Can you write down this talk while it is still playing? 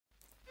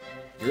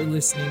You're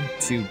listening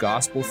to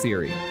Gospel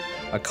Theory,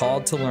 a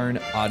Called to Learn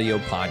audio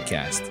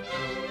podcast.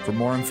 For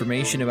more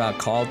information about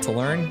Called to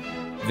Learn,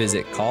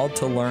 visit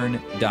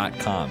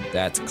calledtolearn.com.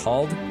 That's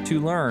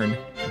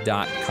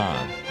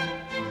calledtolearn.com.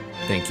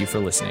 Thank you for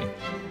listening.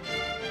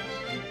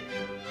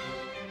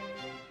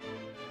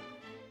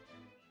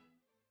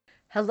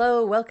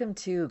 Hello, welcome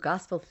to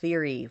Gospel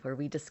Theory, where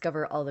we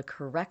discover all the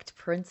correct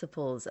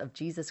principles of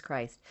Jesus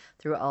Christ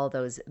through all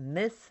those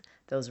myths,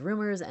 those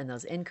rumors, and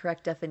those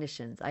incorrect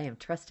definitions. I am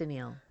Trustin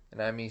Neal.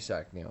 And I'm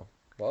Isak Neal.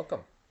 Welcome.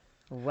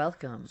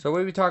 Welcome. So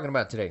what are we talking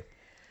about today?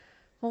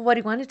 Well, what do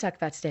you want to talk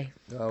about today?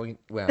 Well,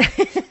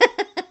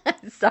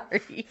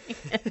 Sorry.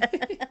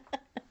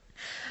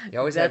 you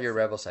always have your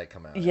rebel side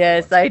come out.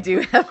 Yes, I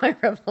do have my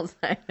rebel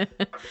side.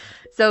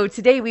 So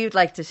today we would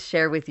like to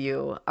share with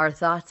you our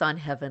thoughts on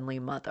Heavenly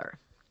Mother.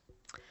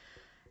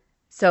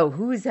 So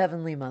who is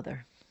Heavenly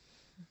Mother?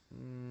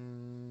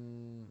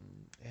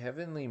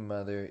 Heavenly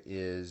Mother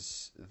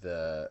is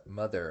the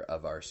mother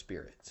of our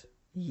spirit.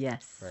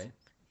 Yes. Right?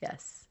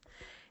 Yes.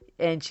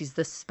 And she's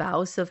the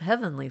spouse of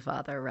Heavenly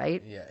Father,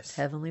 right? Yes.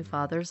 Heavenly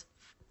Father's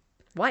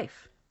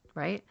wife,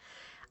 right?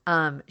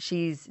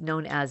 She's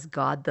known as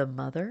God the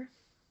Mother,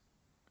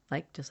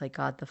 just like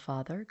God the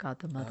Father, God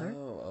the Mother.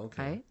 Oh,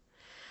 okay.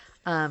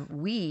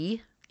 Right?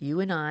 You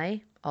and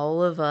I,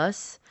 all of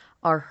us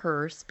are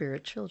her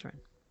spirit children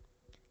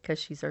because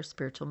she's our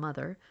spiritual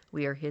mother.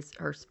 We are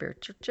her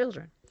spiritual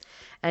children.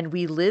 And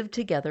we live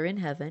together in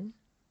heaven,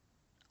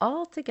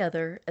 all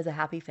together as a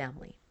happy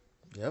family.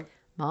 Yep.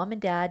 Mom and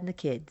dad and the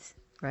kids,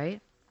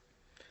 right?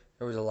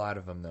 There was a lot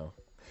of them, though.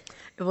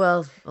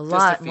 Well, a Just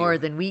lot a more few.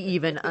 than we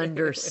even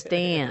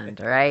understand,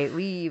 right?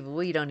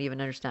 We don't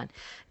even understand.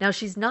 Now,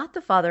 she's not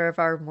the father of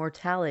our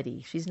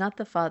mortality. She's not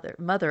the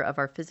mother of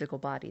our physical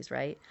bodies,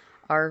 right?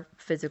 Our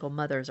physical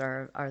mothers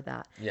are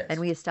that. Yes. And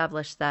we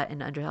established that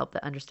and helped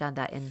to understand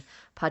that in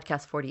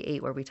podcast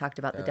 48, where we talked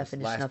about the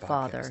definition last of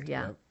father. podcast,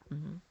 Yeah. yep.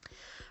 Mm-hmm.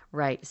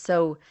 Right.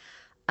 So,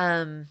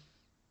 there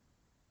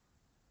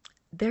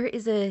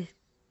is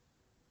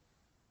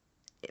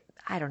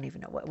I don't even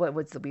know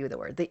what's the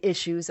word. The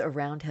issues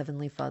around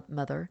Heavenly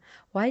Mother.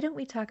 Why don't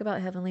we talk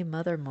about Heavenly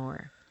Mother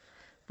more?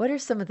 What are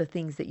some of the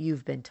things that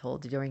you've been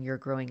told during your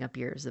growing up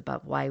years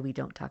about why we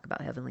don't talk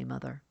about Heavenly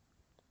Mother?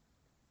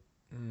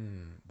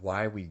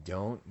 Why we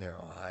don't?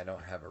 No, I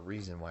don't have a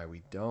reason why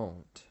we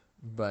don't.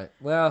 But,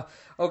 well,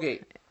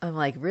 okay. I'm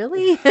like,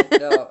 really?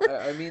 No,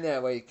 I mean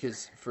that way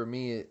because for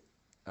me,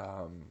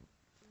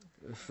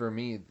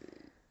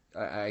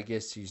 I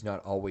guess she's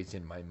not always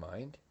in my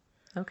mind.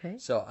 Okay.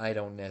 So I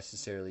don't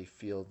necessarily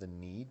feel the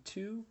need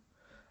to.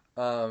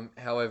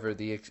 However,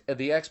 the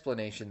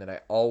explanation that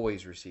I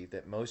always receive,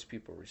 that most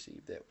people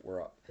receive, that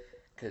we're up,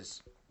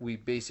 because we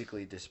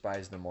basically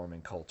despise the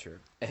Mormon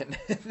culture, and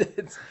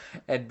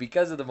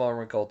because of the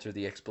Mormon culture,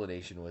 the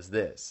explanation was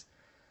this: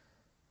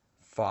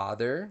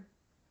 Father,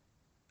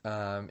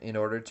 in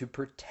order to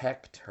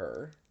protect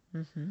her,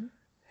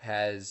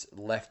 has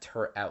left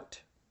her out,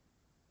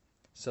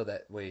 so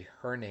that way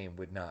her name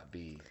would not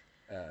be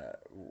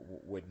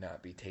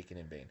taken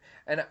in vain.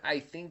 And I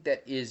think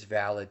that is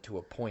valid to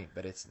a point,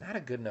 but it's not a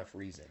good enough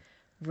reason.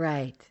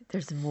 Right.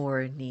 There's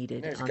more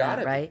needed There's on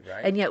gotta that, right? be,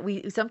 right? And yet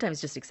we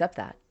sometimes just accept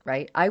that,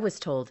 right? I was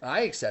told.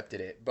 I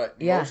accepted it, but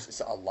Yeah.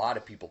 a lot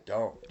of people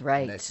don't. Right.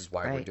 And this is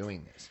why we're right.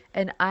 doing this.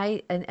 And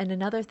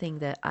another thing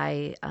that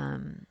I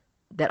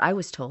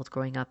was told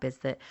growing up is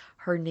that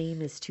her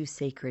name is too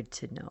sacred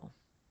to know.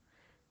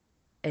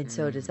 And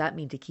so does that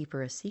mean to keep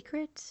her a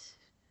secret?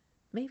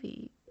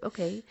 Maybe.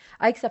 Okay.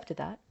 I accepted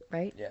that,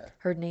 right? Yeah.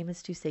 Her name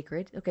is too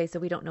sacred. Okay, so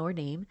we don't know her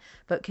name,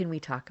 but can we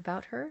talk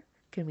about her?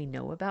 Can we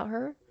know about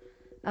her?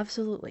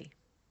 Absolutely.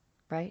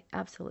 Right?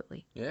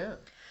 Absolutely. Yeah.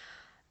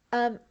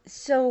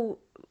 So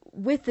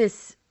with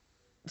this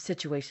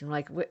situation,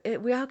 like,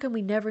 how can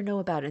we never know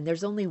about it? And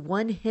there's only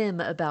one hymn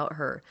about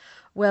her.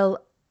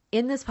 Well,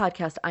 in this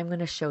podcast, I'm going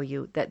to show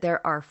you that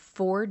there are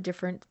 4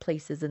 different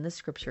places in the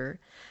scripture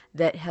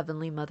that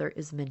Heavenly Mother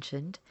is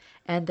mentioned,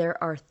 and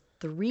there are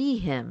 3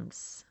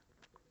 hymns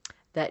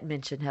that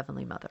mention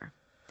Heavenly Mother,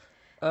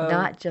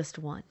 not just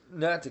one.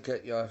 Not to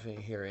cut you off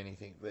here or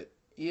anything, but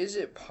is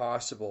it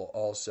possible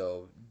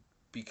also,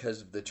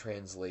 because of the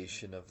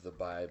translation of the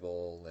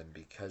Bible and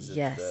because of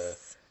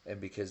Yes.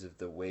 because of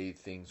the way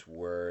things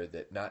were,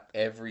 that not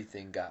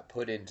everything got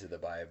put into the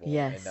Bible,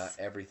 Yes. and not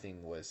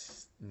everything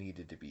was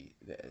needed to be.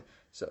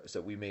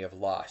 So we may have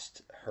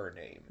lost her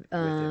name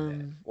within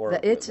that, or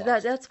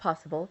That's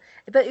possible,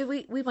 but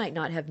we might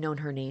not have known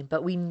her name,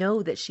 but we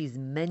know that she's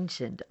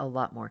mentioned a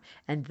lot more,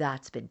 and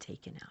that's been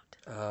taken out.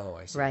 Oh,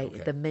 I see. Right,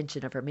 Okay. the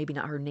mention of her, maybe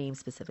not her name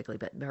specifically,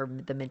 but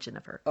the mention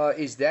of her.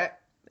 Is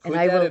that could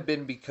And I that will- have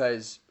been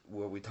because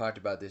we talked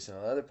about this in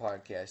another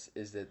podcast?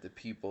 Is that the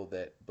people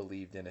that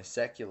believed in a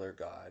secular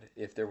God,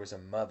 if there was a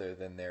mother,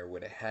 then there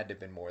would have had to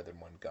been more than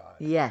one God.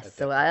 Yes, at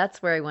so that point.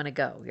 that's where I want to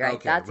go. Right,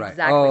 Okay, that's right.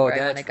 exactly where I want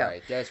that's to go.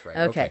 right. That's right.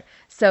 Okay.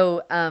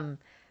 So,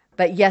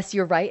 But yes,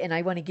 you're right. And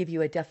I want to give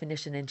you a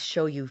definition and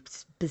show you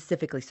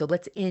specifically. So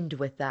let's end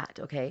with that.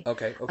 Okay.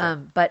 Okay. Okay.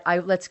 But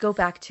let's go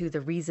back to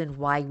the reason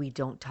why we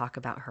don't talk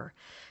about her.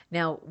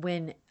 Now,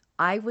 when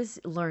I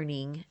was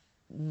learning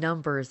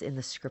numbers in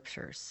the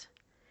scriptures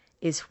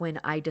is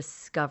when I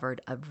discovered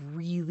a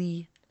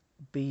really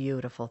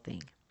beautiful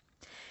thing.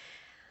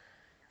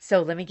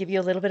 So let me give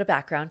you a little bit of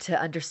background to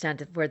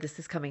understand where this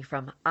is coming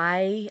from.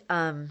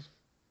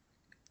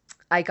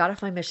 I got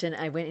off my mission.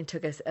 I went and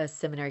took a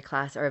seminary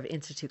class or an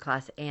institute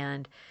class,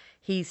 and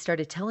he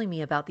started telling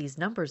me about these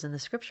numbers in the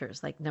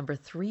scriptures. Like number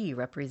 3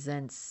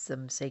 represents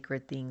some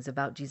sacred things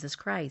about Jesus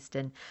Christ,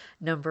 and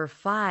number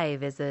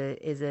 5 is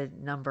a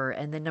number,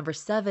 and then number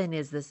 7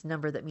 is this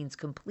number that means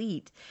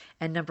complete,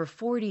 and number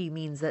 40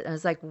 means that. I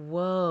was like,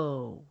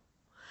 whoa.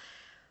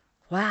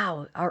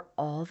 Wow, are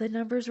all the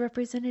numbers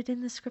represented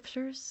in the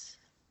scriptures?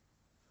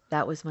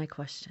 That was my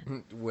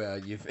question. Well,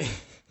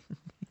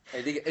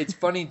 I think it's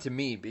funny to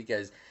me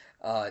because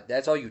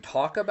that's all you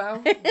talk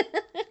about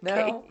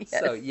now. Okay,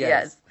 So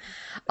yes.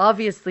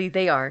 Obviously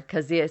they are,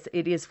 because yes,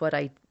 it is what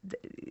it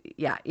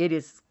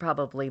is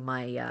probably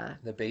my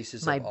The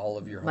basis my of all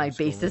of your my homeschooling.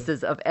 basis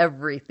is of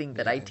everything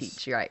that I Yes.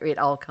 teach. Right, it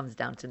all comes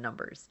down to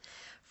numbers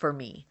for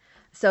me.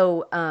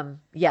 So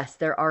yes,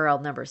 there are all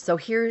numbers. So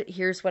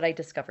here's what I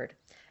discovered.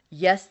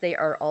 Yes, they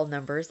are all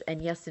numbers.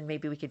 And yes, and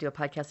maybe we could do a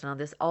podcast on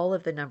this. All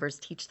of the numbers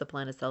teach the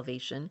plan of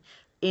salvation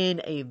in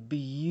a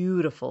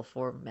beautiful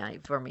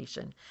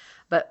formation.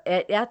 But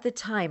at the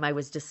time I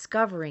was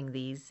discovering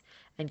these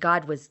and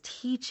God was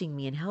teaching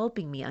me and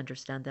helping me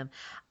understand them,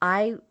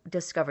 I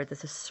discovered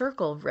that the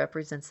circle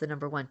represents the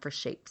number 1 for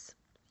shapes.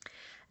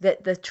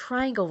 That the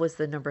triangle was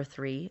the number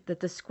 3, that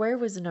the square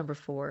was the number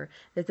 4,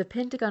 that the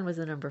pentagon was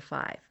the number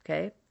 5,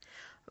 okay?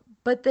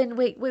 But then,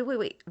 wait.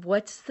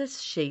 What's the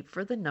shape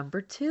for the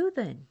number 2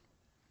 then?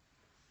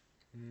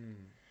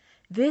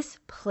 This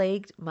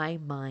plagued my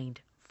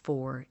mind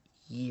for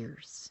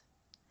years.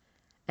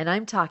 And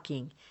I'm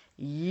talking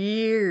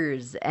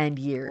years and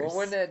years. Well,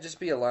 wouldn't that just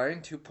be a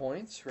line, 2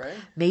 points, right?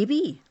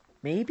 Maybe.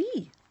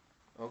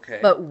 Okay.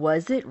 But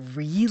was it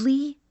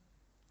really?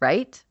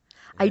 Right?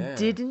 I Yeah.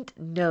 didn't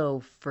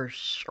know for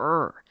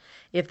sure.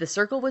 If the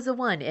circle was a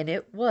 1, and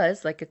it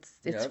was, like it's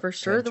Yep, for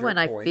sure the center 1,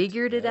 I point,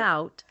 figured it yep.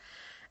 out.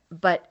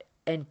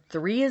 And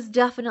 3 is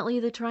definitely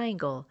the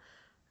triangle.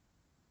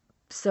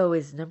 So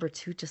is number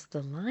 2 just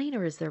the line,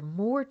 or is there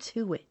more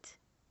to it?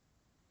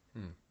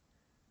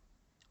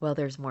 Well,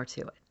 there's more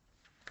to it.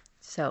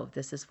 So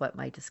this is what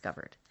I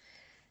discovered.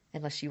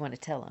 Unless you want to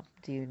tell them.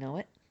 Do you know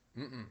it?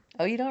 Mm-mm.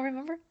 Oh, you don't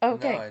remember?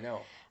 Okay. No, I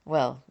know.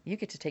 Well, you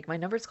get to take my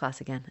numbers class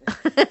again.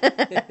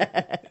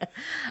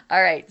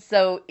 All right.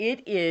 So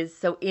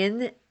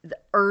in the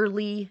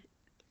early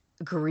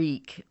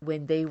Greek,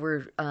 when they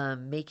were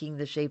making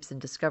the shapes and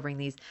discovering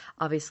these,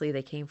 obviously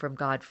they came from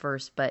God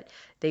first, but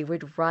they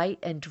would write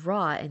and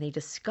draw, and they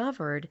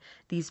discovered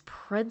these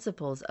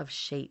principles of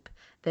shape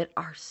that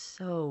are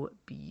so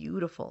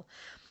beautiful.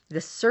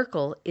 The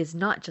circle is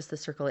not just the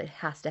circle, it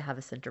has to have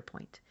a center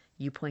point.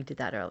 You pointed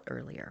that out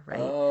earlier, right?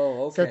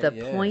 Oh, okay. So the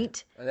yeah.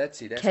 point that's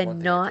one thing I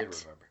cannot,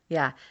 did remember.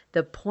 yeah,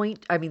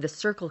 the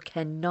circle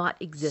cannot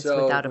exist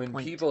So without a when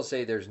point. people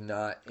say there's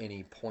not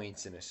any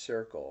points in a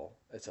circle,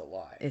 it's a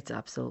lie. It's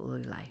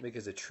absolutely a lie.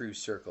 Because a true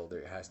circle,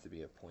 there has to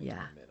be a point Yeah.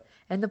 in the middle.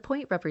 And the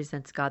point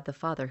represents God the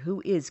Father,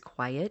 who is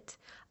quiet,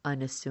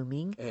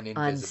 unassuming, And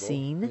invisible.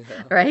 unseen,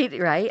 Yeah.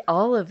 right?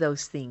 All of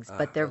those things.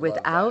 But I there, love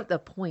without that. the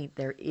point,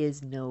 there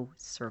is no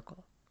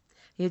circle.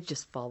 It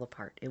just fall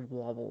apart. It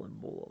wobble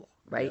and wobble,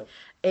 right?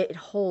 Yep. It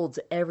holds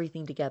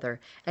everything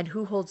together. And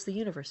who holds the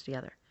universe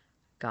together?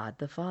 God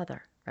the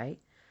Father, right?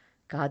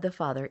 God the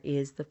Father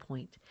is the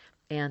point,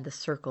 and the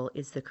circle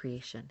is the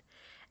creation.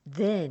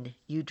 Then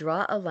you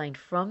draw a line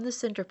from the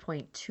center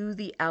point to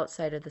the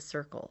outside of the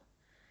circle,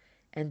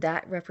 and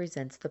that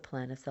represents the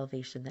plan of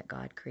salvation that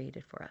God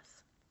created for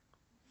us.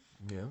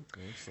 Yeah,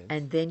 makes sense.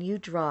 And then you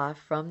draw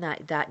from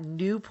that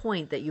new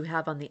point that you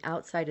have on the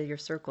outside of your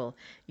circle,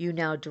 you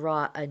now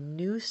draw a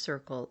new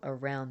circle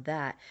around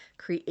that,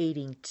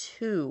 creating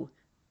 2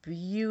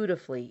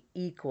 beautifully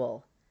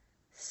equal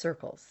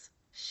circles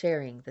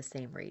sharing the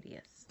same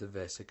radius. The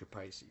Vesica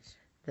Pisces.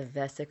 The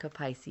Vesica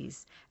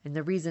Pisces. And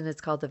the reason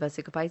it's called the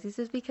Vesica Pisces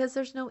is because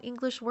there's no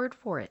English word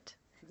for it.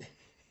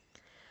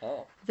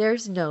 Oh.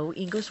 There's no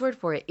English word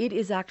for it. It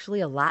is actually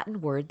a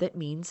Latin word that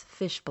means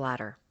fish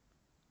bladder.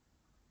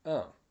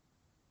 Oh.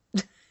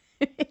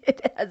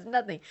 It has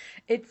nothing.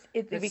 It's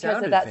because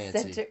sounded of that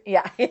fancy. center.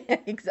 Yeah,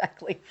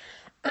 exactly.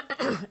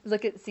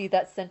 See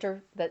that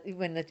center, that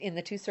when in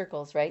the 2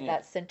 circles, right? Yeah.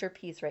 That center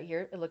piece right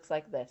here, it looks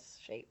like this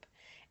shape,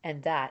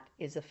 and that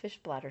is a fish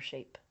bladder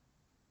shape.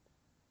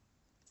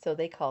 So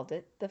they called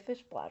it the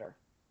fish bladder.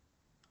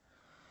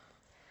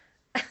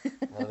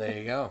 Well, there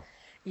you go.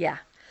 Yeah.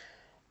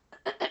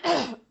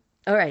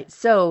 All right.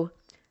 So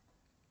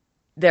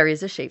there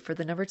is a shape for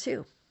the number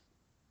 2.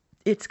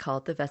 It's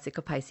called the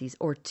Vesica Pisces,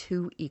 or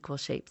 2 equal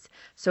shapes.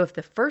 So if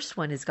the first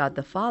one is God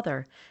the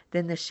Father,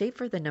 then the shape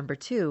for the number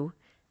 2,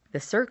 the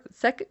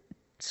second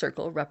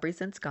circle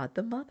represents God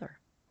the Mother.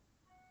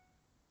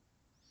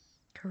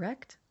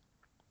 Correct?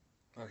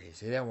 Okay,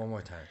 say that one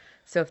more time.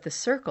 So if the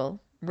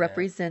circle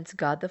represents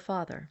God the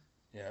Father,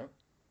 Yeah,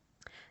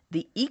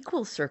 the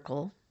equal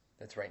circle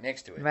that's right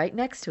next to it. right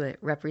next to it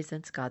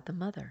represents God the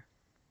Mother.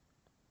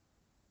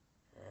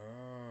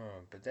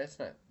 Oh, but that's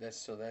not,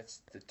 that's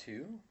the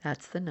 2?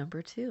 That's the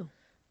number 2.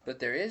 But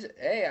there is,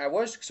 hey, I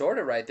was sort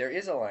of right. There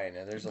is a line.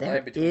 There's a line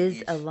There between is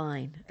each. a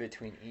line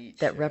Between each.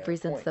 that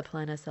represents point. the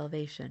plan of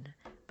salvation.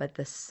 But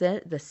the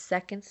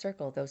second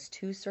circle, those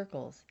 2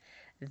 circles,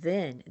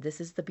 then this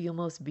is the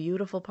most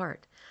beautiful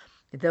part.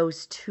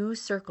 Those 2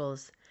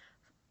 circles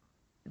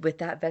with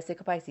that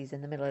vesica Pisces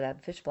in the middle,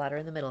 that fish bladder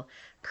in the middle,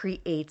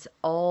 creates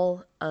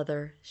all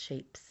other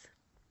shapes.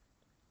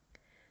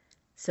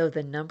 So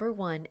the number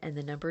 1 and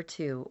the number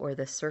 2, or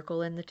the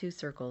circle and the 2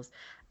 circles,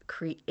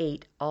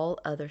 create all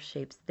other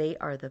shapes. They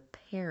are the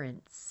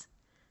parents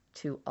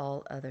to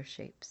all other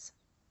shapes.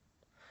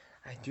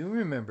 I do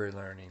remember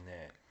learning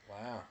that.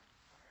 Wow.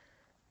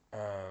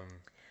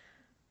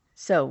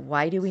 So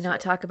why do we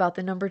not talk about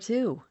the number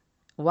 2?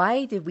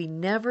 Why did we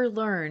never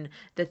learn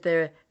that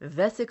the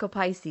vesica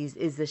Pisces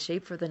is the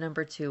shape for the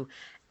number 2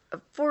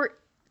 for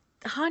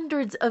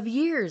hundreds of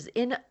years,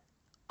 in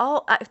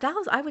all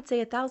I would say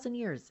 1,000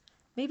 years,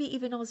 maybe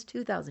even almost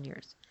 2,000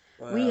 years?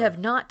 Wow. We have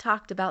not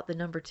talked about the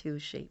number 2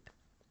 shape.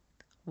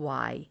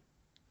 Why?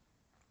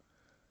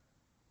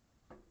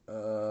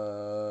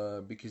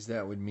 Because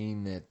that would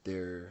mean that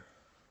they're,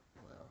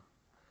 well,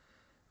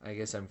 I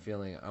guess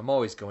I'm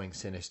always going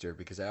sinister,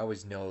 because I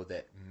always know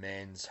that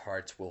men's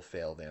hearts will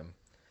fail them.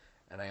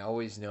 And I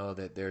always know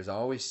that there's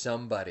always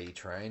somebody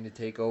trying to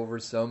take over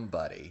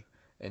somebody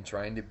and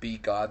trying to be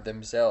God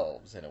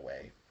themselves in a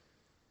way.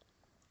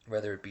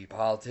 Whether it be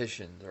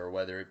politicians, or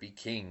whether it be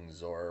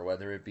kings, or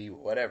whether it be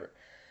whatever.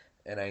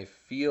 And I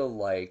feel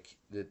like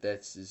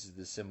this is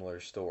the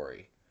similar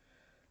story.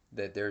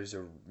 That there's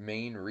a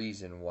main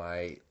reason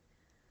why,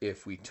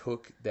 if we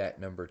took that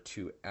number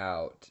 2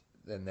 out,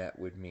 then that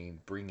would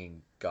mean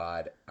bringing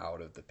God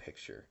out of the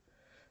picture.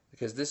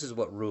 Because this is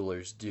what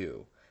rulers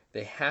do.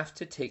 They have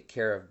to take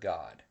care of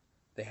God.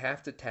 They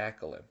have to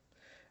tackle him.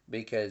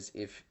 Because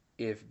if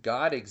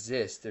God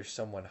exists, there's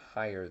someone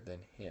higher than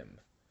him.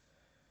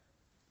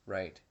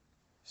 Right?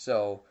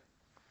 So...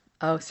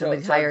 Oh,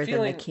 somebody higher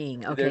than the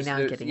king. Okay, now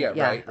I'm getting it.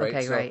 Yeah, right.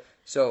 Okay, right.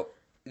 So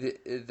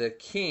the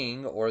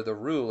king, or the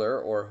ruler,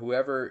 or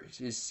whoever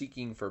is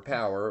seeking for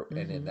power,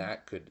 and then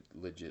that could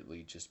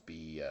legitimately just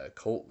be a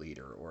cult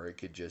leader, or it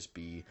could just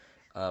be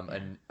a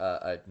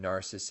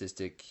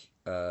narcissistic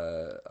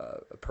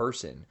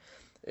person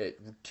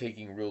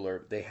taking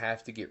ruler. They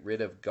have to get rid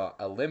of God,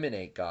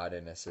 eliminate God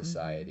in a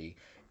society,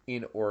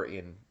 in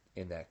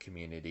that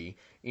community,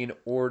 in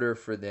order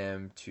for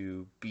them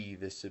to be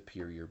the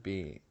superior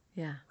being.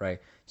 Yeah. Right.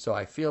 So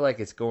I feel like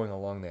it's going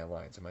along that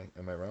lines.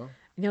 Am I wrong?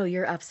 No,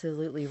 you're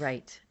absolutely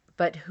right.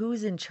 But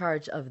who's in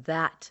charge of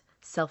that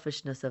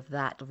selfishness of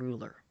that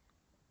ruler?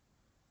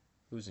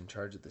 Who's in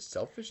charge of the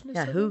selfishness?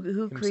 Yeah. Of Who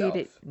himself?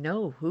 created?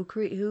 No.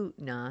 Who?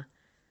 Nah.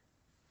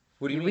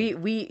 What do you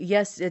mean? We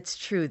yes, it's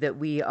true that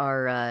we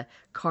are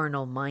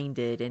carnal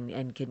minded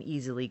and can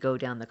easily go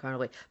down the carnal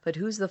way. But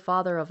who's the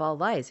father of all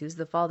lies? Who's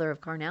the father of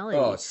carnality?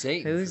 Oh,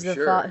 Satan. Who's for the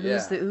sure.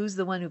 who's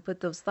the one who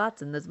put those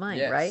thoughts in this mind?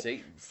 Yeah, right?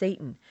 Satan.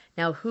 Satan.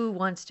 Now, who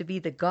wants to be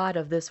the god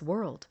of this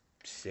world?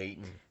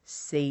 Satan.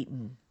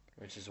 Satan.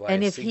 Which is why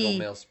and a single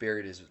male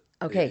spirit is.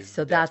 Okay, is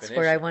so that's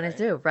what I want right?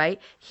 to do, right?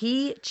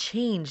 He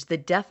changed the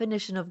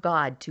definition of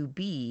God to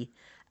be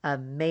a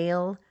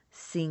male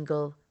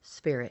single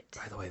spirit.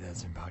 By the way,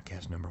 that's in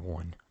podcast number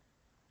 1.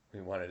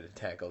 We wanted to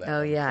tackle that.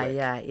 Oh, yeah, quick.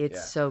 yeah.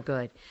 It's so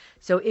good.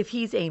 So if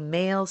he's a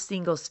male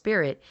single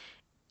spirit,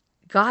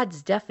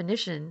 God's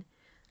definition,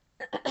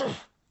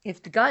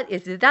 if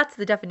that's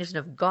the definition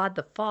of God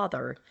the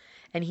Father,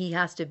 and he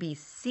has to be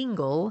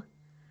single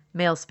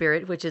male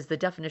spirit, which is the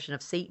definition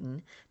of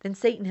Satan, then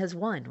Satan has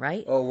won,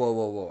 right? Oh,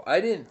 whoa. I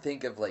didn't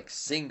think of like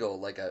single,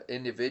 like an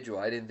individual.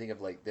 I didn't think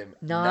of like them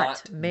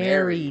not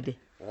married.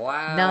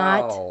 Wow.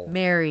 Not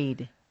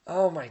married.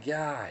 Oh my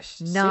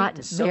gosh. Not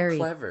Satan's married.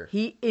 so clever.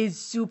 He is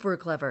super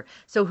clever.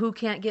 So who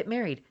can't get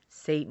married?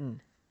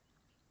 Satan.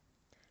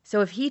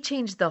 So if he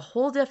changed the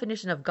whole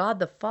definition of God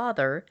the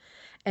Father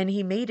and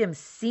he made him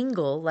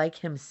single like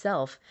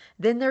himself,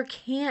 then there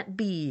can't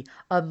be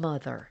a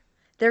mother.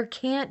 There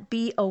can't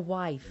be a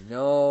wife.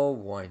 No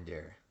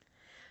wonder.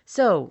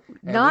 So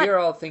we are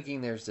all thinking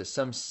there's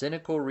some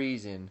cynical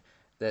reason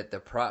that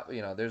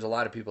there's a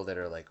lot of people that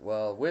are like,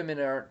 well, women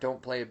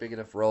don't play a big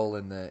enough role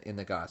in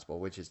the gospel,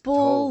 which is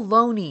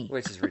baloney,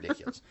 which is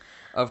ridiculous,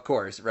 of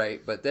course,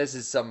 right? But this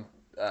is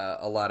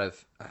a lot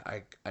of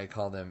I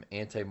call them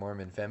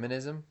anti-Mormon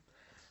feminism,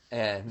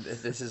 and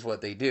this is what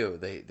they do.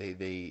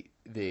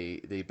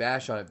 They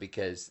bash on it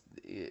because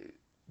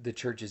the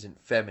church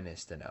isn't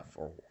feminist enough,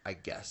 or I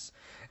guess,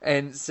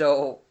 and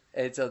so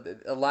it's a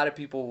lot of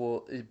people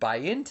will buy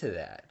into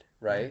that,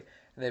 right?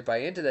 And they buy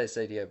into this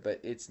idea, but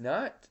it's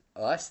not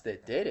us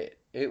that did it.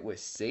 It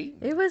was Satan.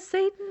 It was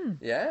Satan.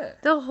 Yeah.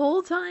 The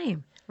whole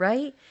time,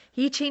 right?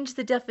 He changed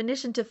the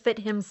definition to fit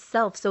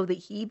himself so that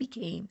he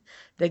became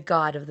the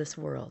god of this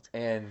world.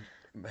 And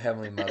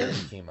Heavenly Mother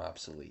became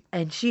obsolete.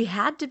 And she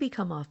had to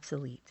become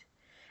obsolete.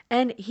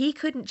 And he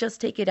couldn't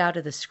just take it out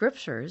of the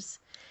scriptures.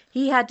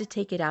 He had to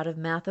take it out of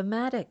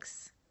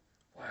mathematics.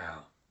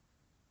 Wow.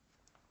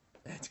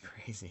 That's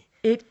crazy.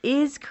 It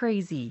is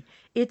crazy.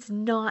 It's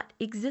not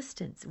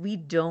existence. We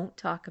don't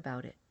talk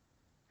about it.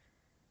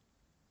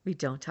 We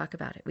don't talk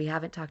about it. We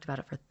haven't talked about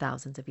it for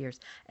thousands of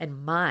years.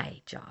 And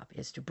my job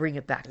is to bring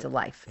it back to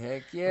life.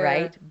 Heck yeah.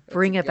 Right?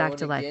 Bring it back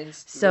to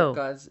life.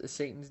 So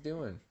Satan's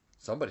doing.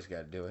 Somebody's got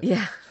to do it.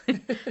 yeah.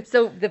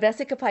 So the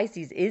Vesica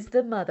Pisces is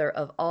the mother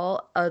of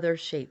all other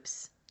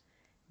shapes.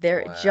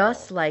 They're Wow.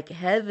 just like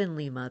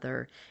Heavenly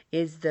Mother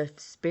is the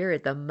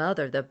spirit, the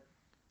mother, the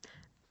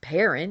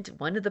parent,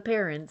 one of the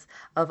parents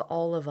of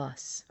all of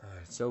us. Oh,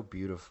 it's so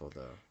beautiful,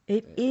 though.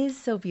 It is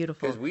so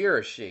beautiful. Because we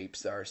are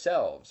shapes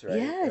ourselves,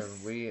 right? Yes,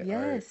 And we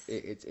yes. are.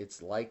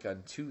 It's like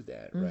unto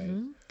that,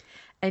 right?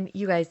 And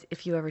you guys,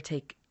 if you ever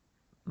take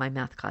my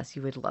math class,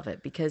 you would love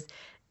it because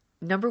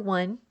number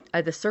one,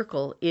 the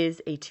circle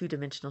is a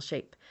 2-dimensional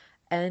shape,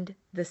 and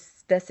the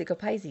Vesica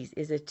Pisces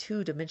is a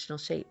 2-dimensional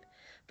shape.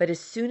 But as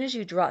soon as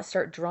you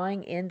start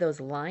drawing in those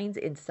lines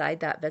inside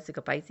that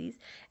Vesica Pisces,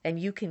 and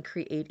you can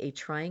create a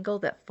triangle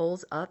that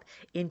folds up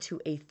into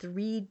a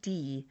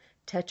 3D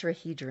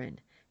tetrahedron,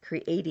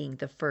 creating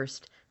the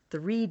first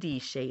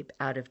 3D shape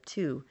out of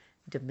two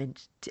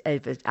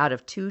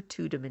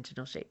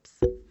two-dimensional shapes.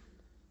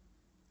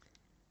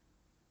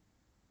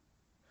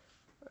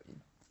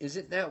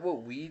 Isn't that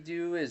what we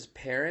do as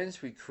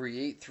parents? We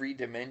create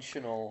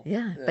 3-dimensional.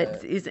 Yeah,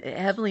 but is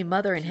Heavenly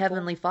Mother and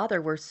Heavenly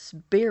Father were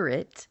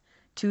spirit,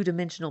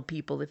 2-dimensional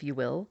people, if you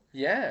will,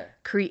 Yeah.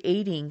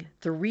 creating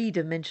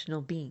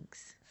 3-dimensional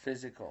beings.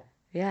 Physical.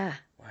 Yeah.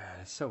 Wow,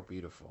 that's so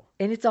beautiful.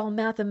 And it's all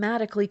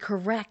mathematically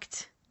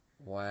correct.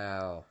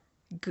 Wow.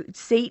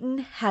 Satan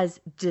has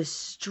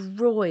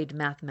destroyed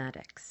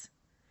mathematics.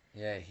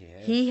 Yeah, he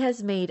is. He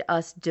has made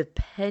us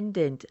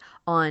dependent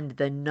on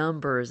the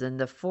numbers and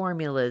the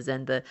formulas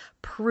and the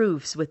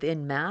proofs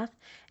within math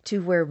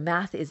to where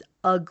math is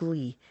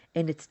ugly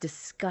and it's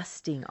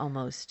disgusting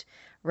almost,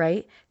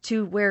 right?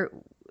 To where,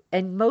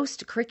 and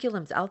most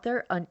curriculums out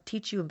there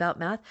teach you about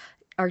math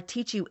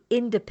teach you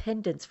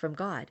independence from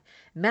God.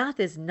 Math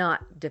is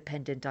not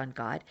dependent on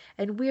God,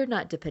 and we're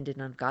not dependent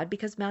on God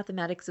because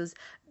mathematics is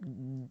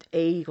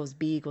A equals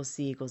B equals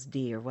C equals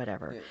D or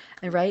whatever.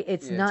 And right?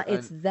 It's not.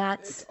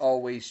 It's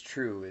always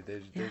true.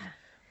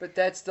 But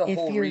that's the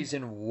whole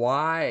reason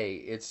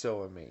why it's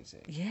so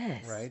amazing.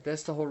 Yes. Right?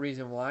 That's the whole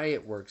reason why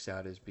it works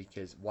out is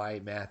because why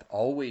math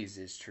always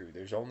is true.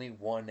 There's only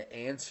one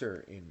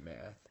answer in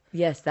math.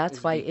 Yes,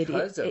 that's why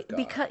because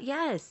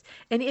yes,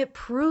 and it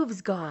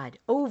proves God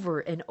over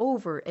and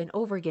over and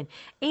over again,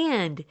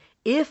 and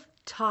if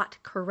taught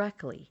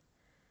correctly,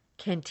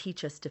 can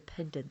teach us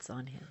dependence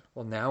on Him.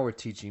 Well, now we're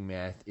teaching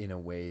math in a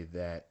way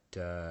that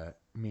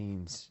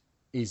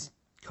is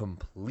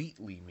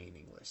completely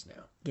meaningless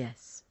now.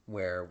 Yes,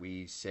 where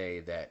we say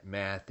that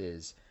math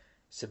is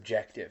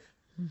subjective.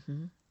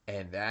 Mm-hmm.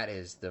 And that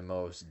is the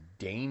most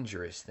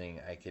dangerous thing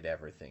I could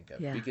ever think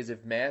of. Yeah. Because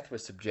if math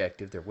was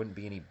subjective, there wouldn't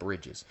be any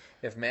bridges.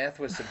 If math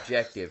was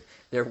subjective,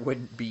 there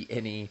wouldn't be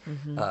any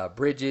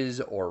bridges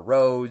or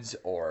roads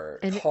or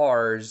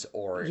cars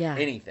or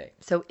anything.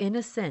 So in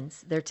a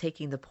sense, they're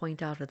taking the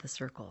point out of the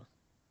circle.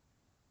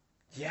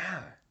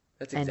 Yeah.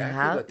 That's exactly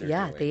what they're doing.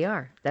 Yeah, they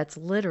are. That's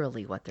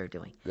literally what they're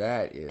doing.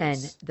 That is.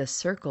 And the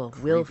circle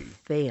will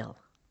fail.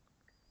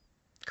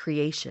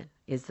 Creation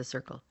is the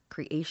circle.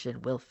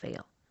 Creation will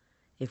fail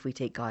if we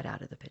take God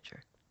out of the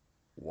picture.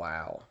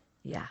 Wow.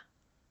 Yeah.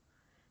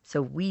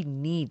 So we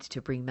need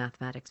to bring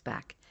mathematics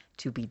back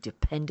to be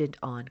dependent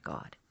on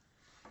God.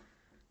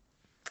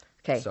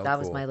 Okay, so that cool.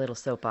 was my little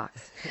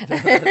soapbox.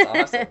 That's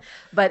awesome.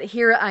 But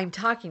here I'm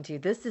talking to you.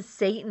 This is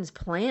Satan's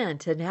plan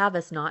to have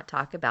us not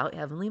talk about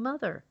Heavenly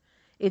Mother.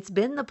 It's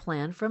been the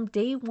plan from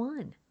day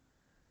one.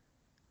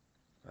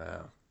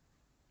 Wow.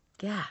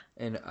 Yeah.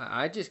 And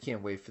I just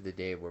can't wait for the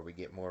day where we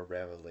get more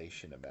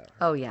revelation about her.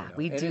 Oh, yeah. You know?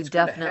 We and do it's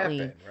definitely,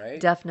 happen, right?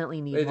 definitely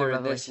need more Either in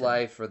revelation. this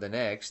life or the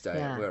next,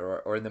 Yeah.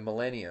 or in the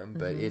millennium,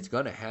 but it's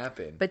going to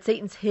happen. But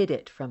Satan's hid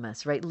it from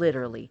us, right?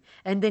 Literally.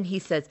 And then he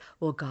says,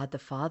 well, God the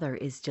Father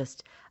is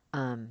just,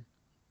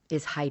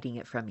 is hiding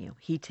it from you.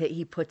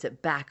 He puts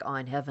it back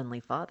on Heavenly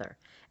Father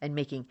and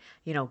making,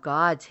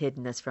 God's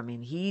hidden this from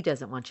him. He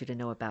doesn't want you to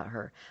know about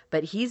her.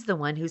 But he's the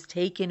one who's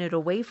taken it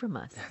away from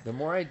us. The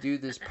more I do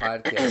this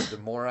podcast, the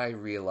more I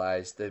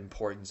realize the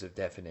importance of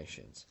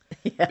definitions.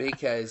 Yeah.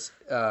 Because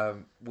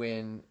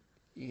when,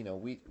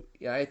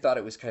 I thought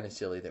it was kind of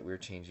silly that we were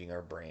changing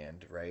our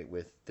brand, right,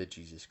 with the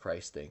Jesus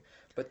Christ thing.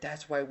 But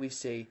that's why we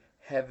say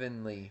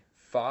Heavenly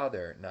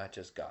Father, not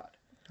just God.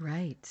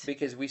 Right.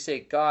 Because we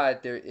say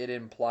God, it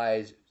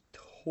implies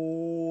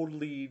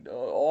totally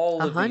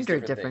all of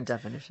 100 these different things.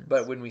 definitions.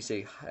 But when we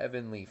say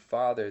Heavenly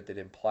Father, that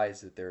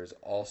implies that there is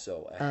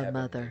also a Heavenly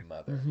Mother.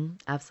 Mm-hmm.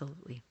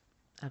 Absolutely.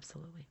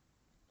 Absolutely.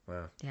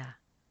 Wow. Yeah.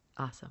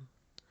 Awesome.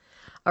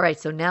 All right.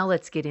 So now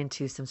let's get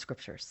into some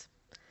scriptures.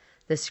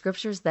 the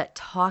scriptures that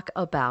talk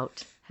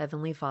about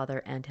Heavenly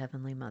Father and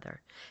Heavenly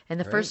Mother. And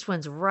the first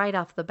one's right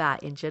off the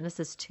bat in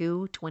Genesis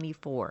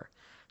 2:24.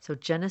 So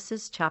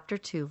Genesis chapter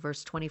 2,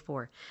 verse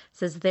 24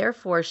 says,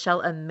 "Therefore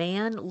shall a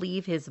man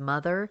leave his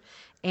mother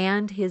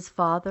and his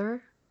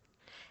father,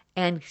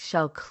 and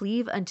shall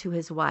cleave unto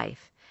his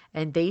wife,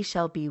 and they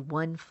shall be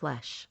one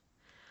flesh."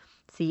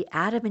 See,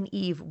 Adam and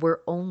Eve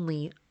were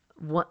only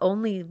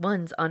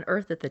ones on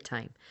earth at the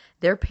time.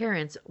 Their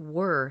parents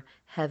were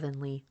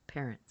heavenly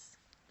parents.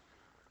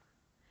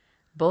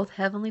 Both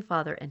Heavenly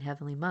Father and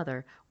Heavenly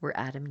Mother were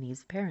Adam and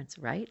Eve's parents,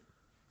 right?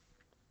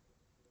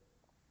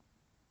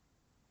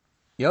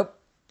 Yep.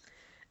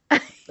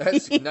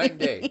 That's night and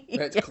day.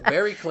 That's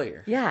very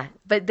clear. Yeah,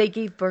 but they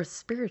gave birth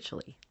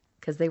spiritually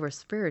because they were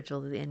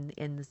spiritual in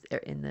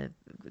the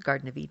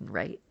Garden of Eden,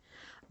 right?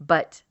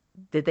 But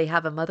did they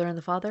have a mother and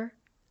the father?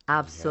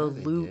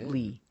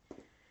 Absolutely.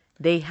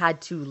 They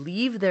had to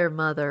leave their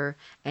mother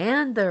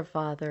and their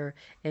father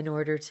in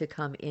order to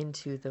come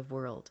into the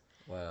world.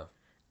 Wow.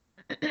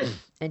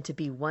 And to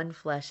be one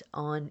flesh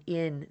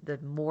in the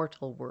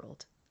mortal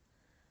world.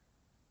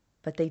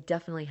 But they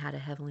definitely had a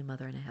heavenly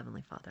mother and a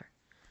heavenly father.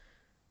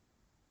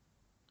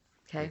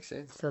 Okay? Makes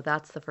sense. So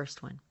that's the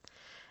first one.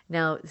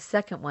 Now, the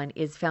second one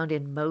is found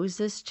in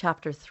Moses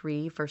chapter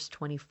 3, verse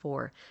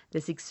 24.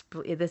 This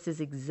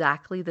is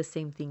exactly the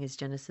same thing as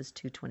Genesis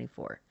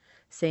 2:24,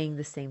 saying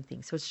the same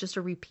thing. So it's just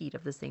a repeat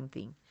of the same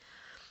thing.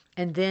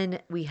 And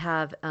then we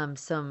have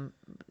some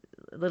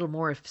little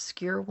more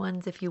obscure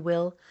ones, if you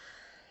will.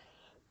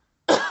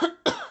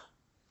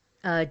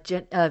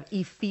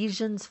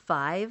 Ephesians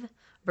 5,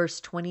 verse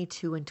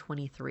 22 and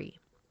 23.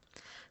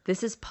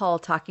 This is Paul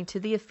talking to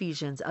the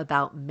Ephesians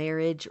about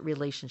marriage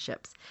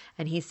relationships.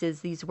 And he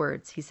says these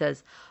words. He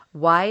says,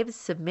 "Wives,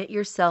 submit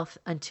yourself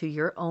unto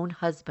your own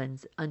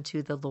husbands,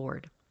 unto the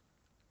Lord.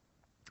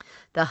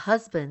 The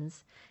husband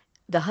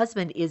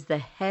is the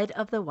head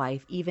of the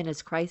wife, even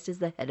as Christ is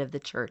the head of the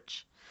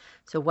church."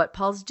 So what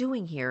Paul's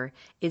doing here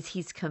is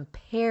he's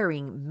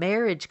comparing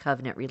marriage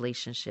covenant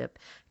relationship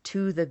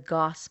to the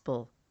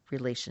gospel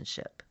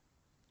relationship,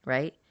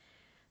 right?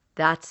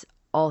 That's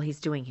all he's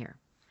doing here.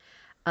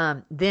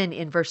 Then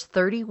in verse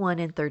 31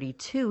 and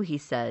 32, he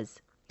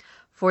says,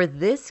 "For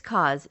this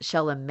cause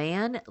shall a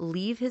man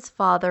leave his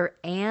father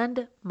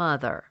and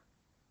mother,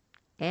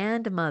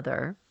 and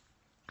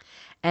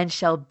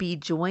shall be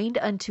joined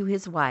unto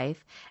his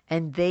wife,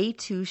 and they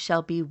two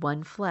shall be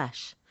one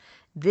flesh.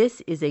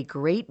 This is a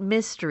great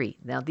mystery."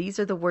 Now, these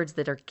are the words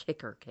that are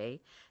kicker,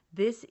 okay?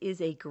 "This is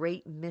a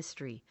great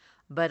mystery,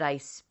 but I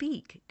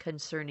speak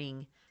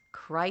concerning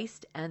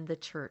Christ and the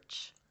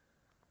church."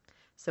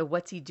 So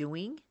what's he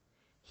doing?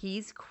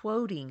 He's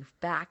quoting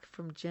back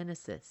from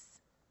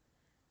Genesis.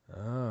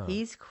 Oh.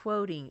 He's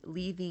quoting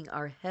leaving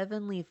our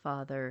Heavenly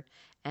Father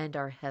and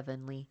our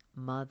Heavenly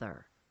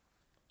Mother,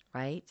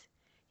 right?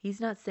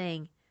 He's not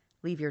saying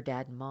leave your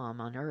dad and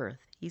mom on earth.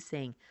 He's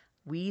saying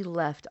we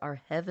left our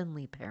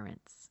heavenly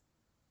parents.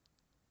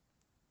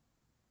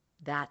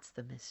 That's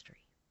the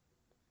mystery.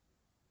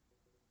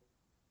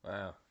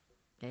 Wow.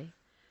 Okay?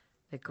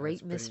 The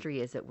great mystery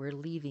is that we're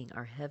leaving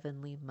our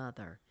Heavenly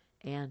Mother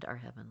and our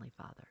Heavenly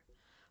Father.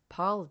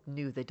 Paul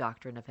knew the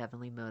doctrine of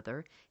Heavenly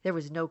Mother. There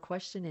was no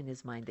question in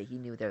his mind that he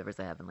knew there was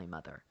a Heavenly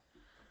Mother.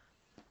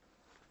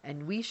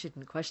 And we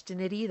shouldn't question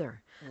it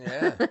either.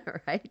 Yeah.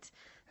 Right?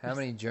 How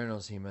many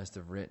journals he must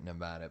have written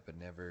about it, but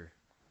never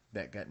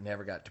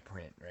got to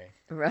print, right?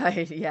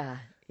 Right. Yeah.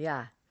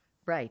 Yeah.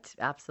 Right.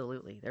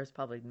 Absolutely. There's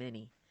probably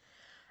many.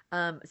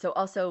 So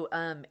also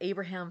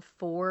Abraham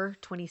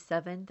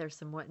 4:27.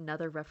 There's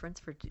another reference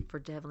for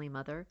Heavenly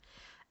Mother,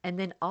 and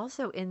then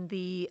also in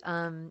the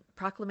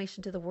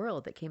Proclamation to the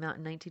World that came out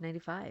in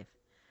 1995,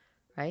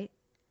 right?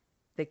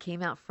 That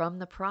came out from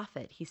the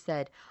prophet. He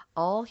said,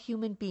 "All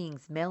human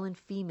beings, male and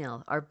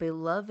female, are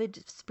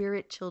beloved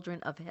spirit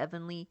children of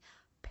heavenly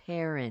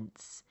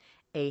parents,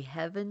 a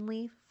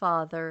heavenly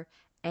Father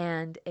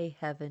and a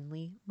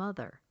heavenly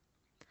Mother.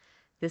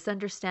 This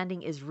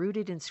understanding is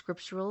rooted in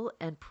scriptural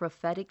and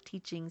prophetic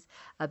teachings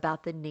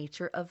about the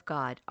nature of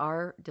God,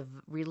 our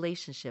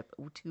relationship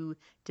to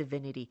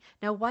divinity."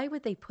 Now, why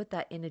would they put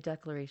that in a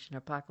declaration or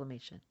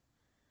proclamation?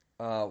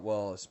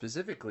 Well,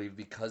 specifically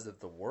because of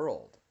the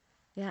world.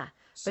 Yeah.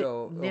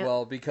 So,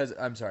 because,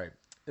 I'm sorry,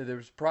 there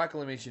was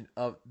proclamation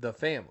of the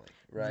family,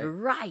 right?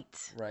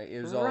 Right. Right.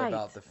 It was all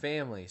about the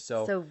family.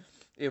 So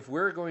if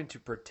we're going to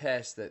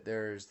protest that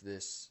there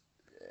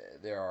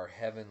are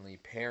heavenly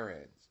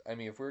parents, I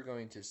mean, if we're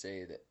going to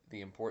say that the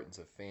importance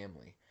of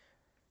family,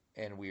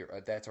 and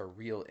that's our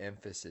real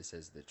emphasis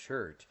as the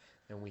church,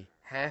 then we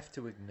have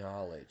to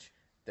acknowledge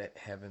that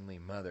Heavenly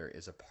Mother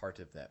is a part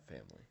of that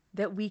family.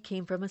 That we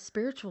came from a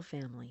spiritual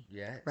family.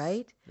 Yes.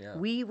 Right? Yeah.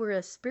 We were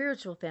a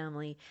spiritual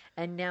family,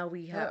 and now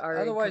we have our...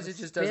 Otherwise, it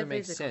just doesn't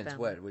make sense. Family.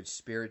 What? Which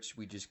spirits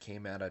we just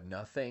came out of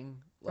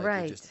nothing? Like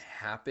right. It just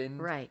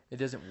happened? Right. It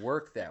doesn't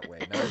work that way.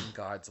 Not in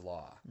God's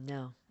law.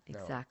 No,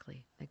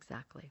 exactly. No.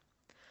 Exactly.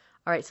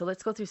 All right, so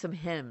let's go through some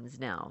hymns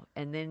now,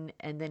 and then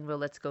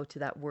let's go to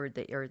that word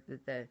that or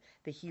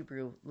the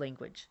Hebrew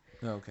language.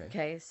 Okay.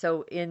 Okay,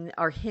 so in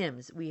our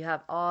hymns, we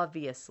have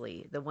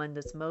obviously the one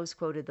that's most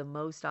quoted the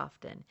most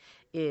often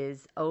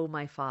is "Oh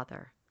my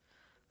Father,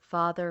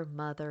 Father,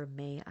 Mother,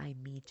 may I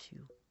meet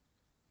you."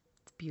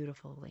 It's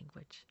beautiful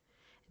language.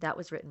 That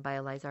was written by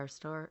Elizar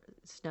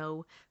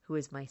Snow, who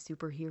is my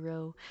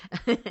superhero,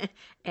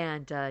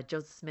 and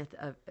Joseph Smith.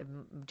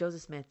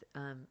 Joseph Smith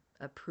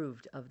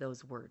approved of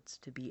those words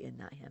to be in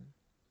that hymn.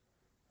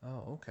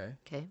 Oh, okay.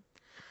 Okay,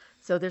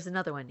 so there's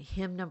another one,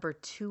 hymn number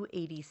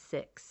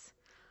 286.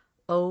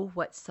 "Oh,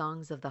 what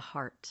songs of the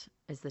heart"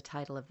 is the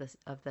title of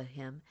the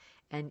hymn,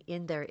 and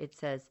in there it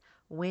says,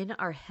 "When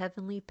our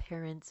heavenly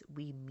parents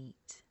we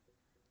meet,"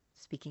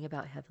 speaking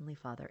about Heavenly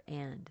Father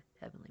and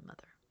Heavenly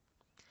Mother.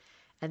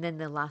 And then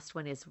the last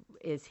one is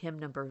hymn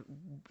number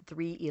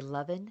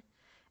 311,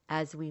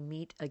 "As we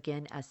meet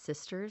again as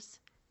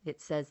sisters."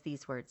 It says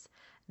these words,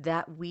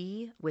 "That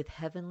we with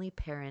heavenly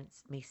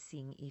parents may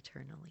sing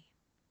eternally."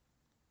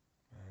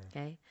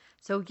 Okay,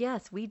 so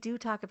yes, we do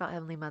talk about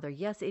Heavenly Mother.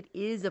 Yes, it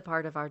is a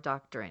part of our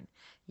doctrine.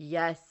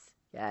 Yes,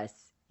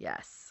 yes,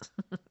 yes.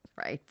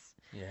 Right?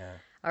 Yeah.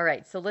 All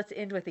right, so let's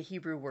end with a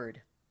Hebrew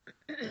word.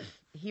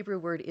 Hebrew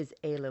word is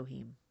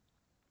Elohim.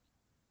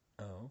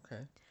 Oh,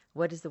 okay.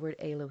 What does the word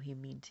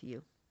Elohim mean to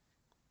you?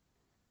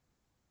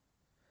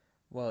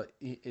 Well,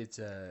 it's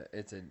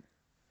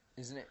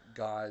isn't it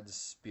God's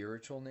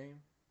spiritual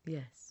name?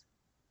 Yes.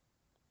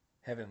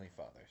 Heavenly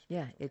Father.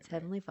 Yeah, it's Right.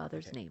 Heavenly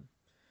Father's Okay. name.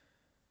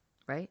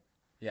 Right?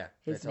 Yeah.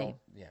 His that's name.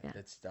 All, yeah, Yeah.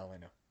 that's all I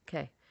know.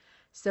 Okay.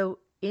 So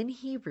in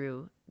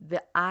Hebrew,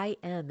 the I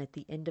am at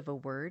the end of a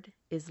word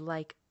is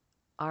like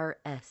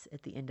RS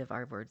at the end of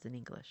our words in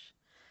English.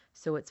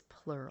 So it's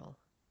plural.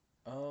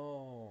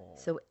 Oh.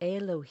 So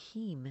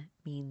Elohim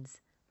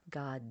means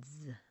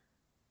gods.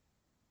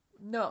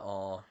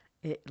 No.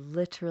 It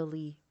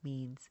literally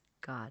means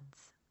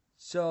gods.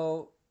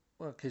 So,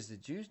 well, because the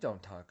Jews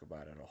don't talk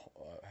about it,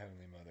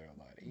 Heavenly Mother, a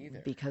lot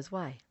either. Because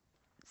why?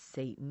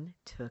 Satan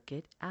took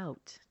it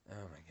out. Oh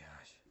my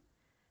gosh.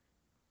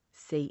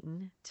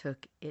 Satan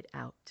took it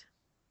out.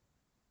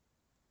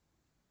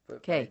 But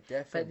Okay,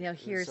 by but now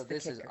here's so the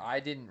this is kicker. I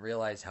didn't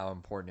realize how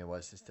important it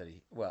was to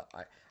study. Well,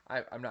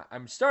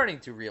 I'm starting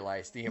to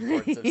realize the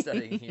importance of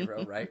studying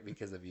Hebrew, right,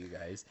 because of you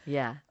guys.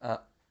 Yeah.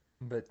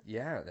 But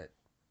yeah, that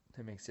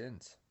makes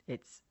sense.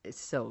 It's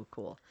so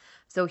cool.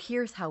 So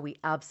here's how we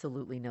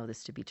absolutely know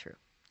this to be true.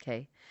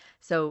 Okay.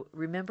 So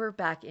remember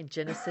back in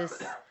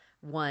Genesis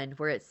 1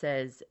 where it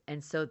says,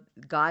 "And so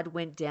God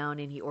went down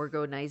and he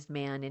organized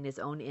man in his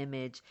own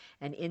image,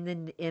 and in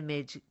the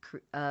image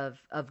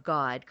of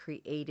God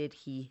created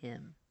he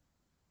him."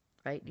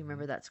 Right? You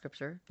remember that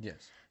scripture?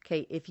 Yes.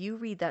 Okay. If you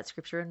read that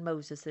scripture in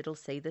Moses, it'll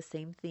say the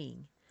same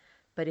thing.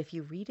 But if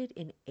you read it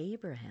in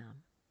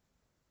Abraham,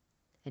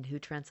 and who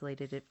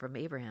translated it from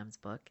Abraham's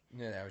book?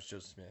 Yeah, that was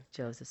Joseph Smith.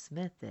 Joseph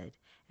Smith did.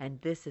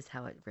 And this is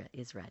how it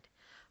is read.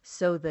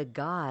 "So the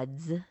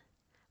gods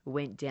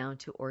went down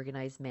to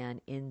organize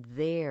man in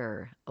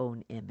their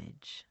own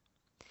image,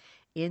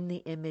 in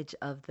the image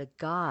of the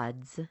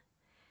gods,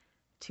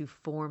 to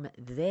form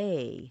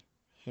they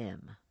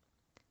him,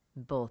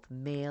 both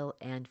male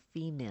and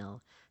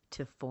female,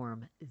 to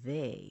form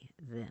they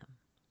them."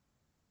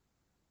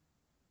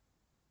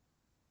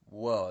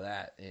 Whoa,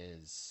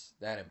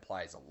 that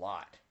implies a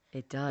lot.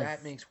 It does.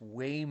 That makes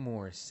way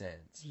more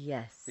sense.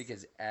 Yes.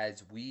 Because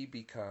as we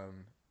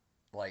become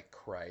like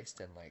Christ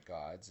and like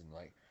gods and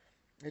like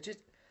it just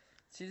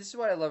see, this is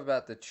what I love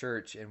about the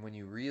church, and when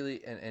you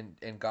really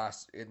and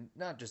gospel, and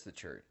not just the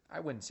church, I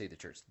wouldn't say the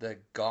church, the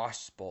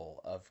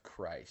gospel of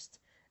Christ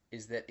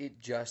is that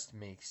it just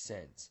makes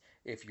sense.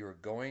 If you're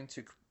going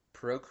to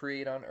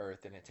procreate on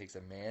earth and it takes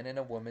a man and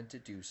a woman to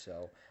do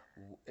so,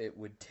 it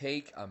would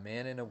take a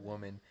man and a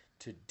woman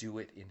to do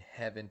it in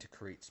heaven to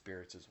create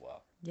spirits as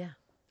well. Yeah,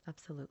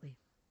 absolutely.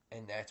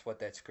 And that's what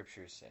that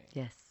scripture is saying.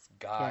 Yes.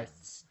 God's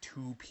Yes.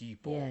 two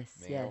people, Yes,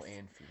 male yes.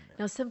 and female.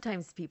 Now,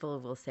 sometimes people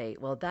will say,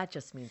 well, that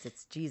just means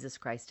it's Jesus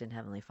Christ and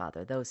Heavenly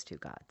Father, those two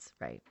gods,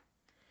 right?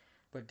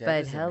 But that But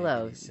doesn't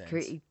hello, make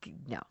any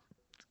sense. no.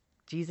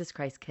 Jesus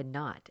Christ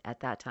cannot, at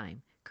that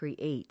time,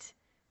 create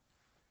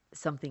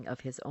something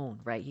of his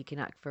own, right? He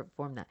cannot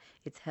form that.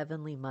 It's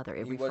Heavenly Mother.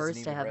 It He refers wasn't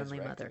to even Heavenly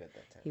resurrected Mother. at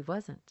that time. He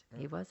wasn't.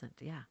 He wasn't,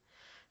 yeah.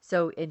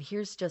 So, and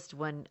here's just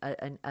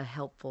a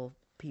helpful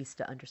piece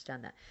to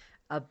understand that.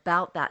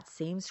 About that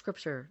same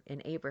scripture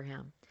in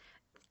Abraham,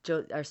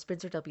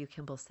 Spencer W.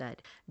 Kimball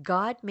said,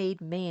 "God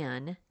made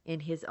man in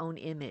his own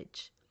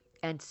image,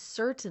 and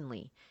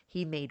certainly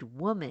he made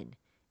woman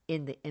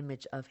in the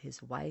image of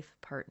his wife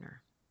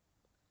partner."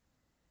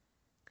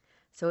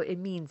 So it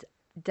means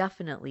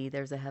definitely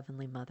there's a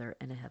Heavenly Mother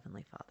and a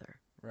Heavenly Father,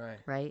 Right.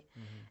 right?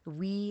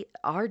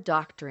 Our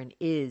doctrine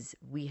is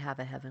we have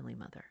a Heavenly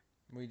Mother.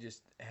 We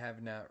just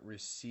have not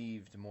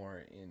received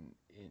more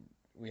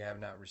we have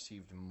not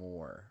received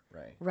more,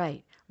 right?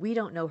 Right. We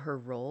don't know her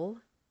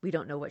role. We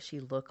don't know what she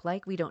looked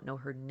like. We don't know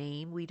her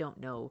name. We don't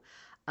know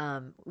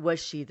Was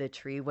she the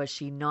tree? Was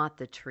she not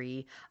the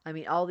tree? I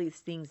mean, all these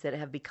things that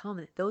have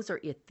become, those are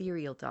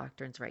ethereal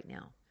doctrines right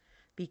now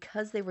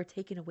because they were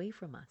taken away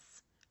from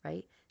us,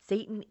 right?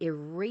 Satan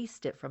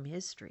erased it from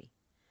history.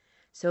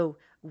 So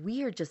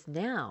we are just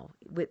now,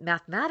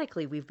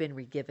 mathematically, we've been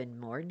given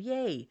more.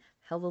 Yay,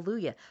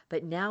 hallelujah.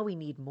 But now we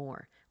need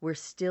more. We're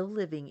still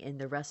living in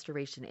the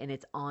restoration, and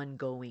it's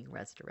ongoing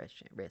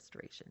restoration.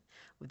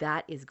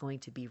 That is going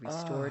to be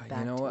restored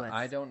back to us.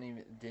 I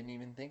didn't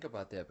even think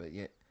about that, but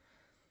yet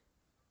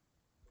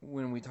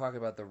when we talk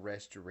about the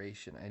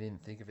restoration, I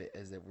didn't think of it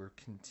as that we're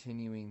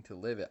continuing to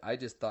live it. I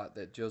just thought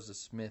that Joseph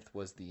Smith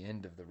was the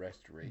end of the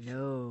restoration.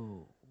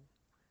 No.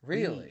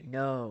 Really?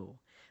 No.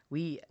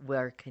 We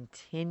were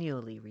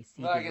continually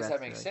receiving Well, I guess that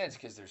makes sense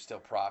because there's still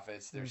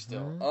prophets. There's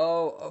still...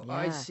 Yeah.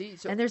 I see.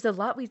 So... And there's a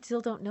lot we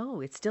still don't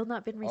know. It's still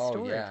not been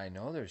restored. Oh, yeah, I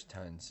know there's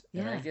tons.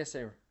 Yeah. And I guess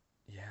I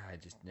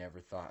just never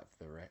thought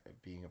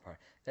of being a part.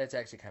 That's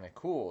actually kind of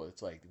cool.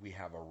 It's like we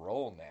have a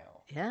role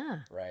now. Yeah.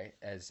 Right?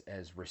 As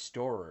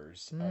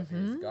restorers of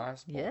his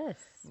gospel. Yes.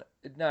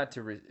 Not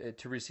to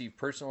receive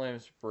personal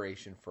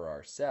inspiration for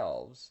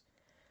ourselves,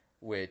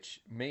 which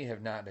may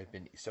have not have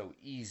been so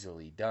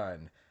easily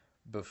done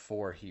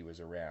before he was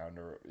around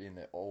or in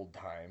the old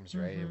times,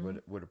 right? It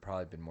would have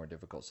probably been more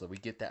difficult. So we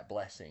get that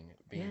blessing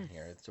being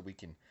here, so we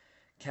can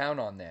count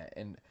on that.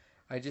 And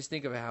I just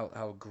think of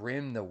how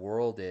grim the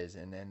world is,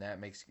 and then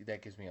that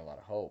gives me a lot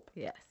of hope.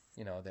 Yes.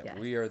 You know, that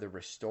we are the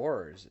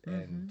restorers,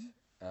 and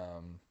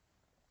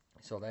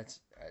so it's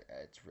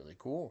really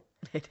cool.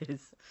 It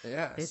is.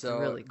 Yeah, it's so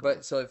really cool.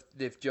 But so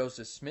if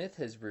Joseph Smith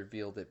has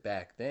revealed it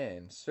back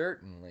then,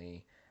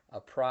 certainly a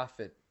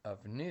prophet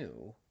of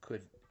new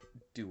could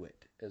do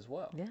it as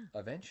well. Yeah.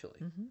 Eventually.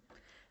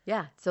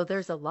 Yeah. So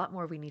there's a lot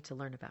more we need to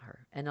learn about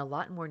her, and a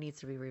lot more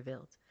needs to be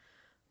revealed.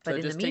 But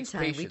in the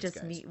meantime, we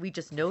just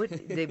know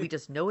it. We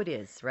just know it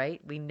is, right.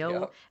 We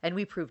know, and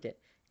we proved it.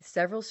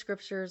 Several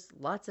scriptures,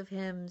 lots of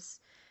hymns,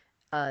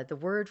 the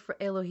word for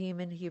Elohim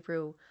in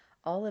Hebrew,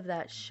 all of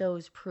that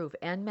shows proof,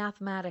 and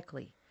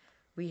mathematically,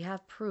 we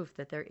have proof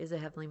that there is a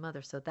Heavenly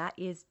Mother. So that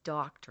is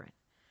doctrine.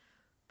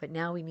 But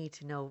now we need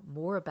to know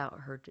more about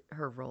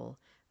her role.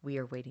 We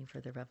are waiting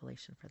for the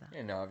revelation for that.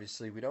 And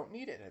obviously, we don't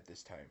need it at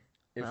this time.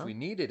 If we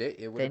needed it,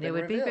 it would have been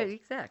revealed. Be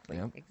exactly.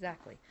 Yep.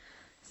 Exactly.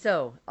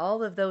 So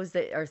all of those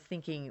that are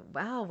thinking,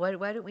 "Wow, why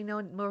don't we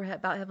know more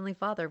about Heavenly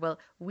Father?" Well,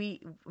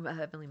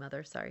 Heavenly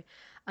Mother, sorry,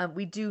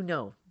 we do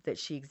know that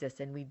she exists,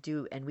 and we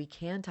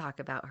can talk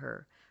about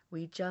her.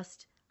 We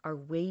just are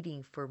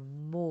waiting for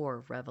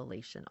more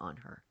revelation on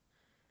her.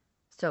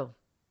 So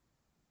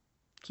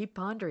keep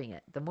pondering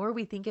it. The more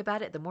we think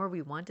about it, the more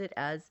we want it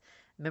as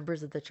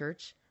members of the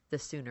church, the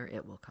sooner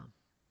it will come.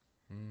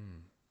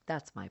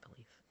 That's my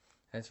belief.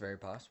 That's very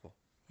possible.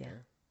 Yeah.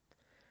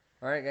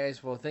 All right,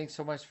 guys. Well, thanks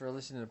so much for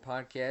listening to the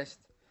podcast.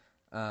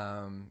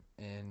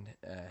 And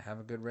have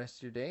a good rest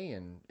of your day,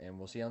 and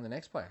we'll see you on the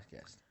next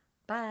podcast.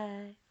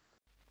 Bye.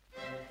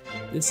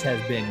 This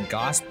has been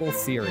Gospel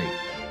Theory,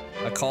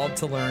 a Called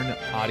to Learn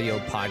audio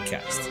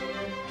podcast.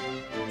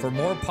 For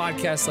more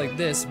podcasts like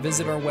this,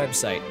 visit our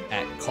website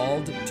at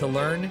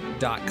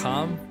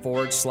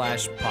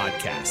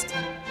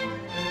calledtolearn.com/podcast.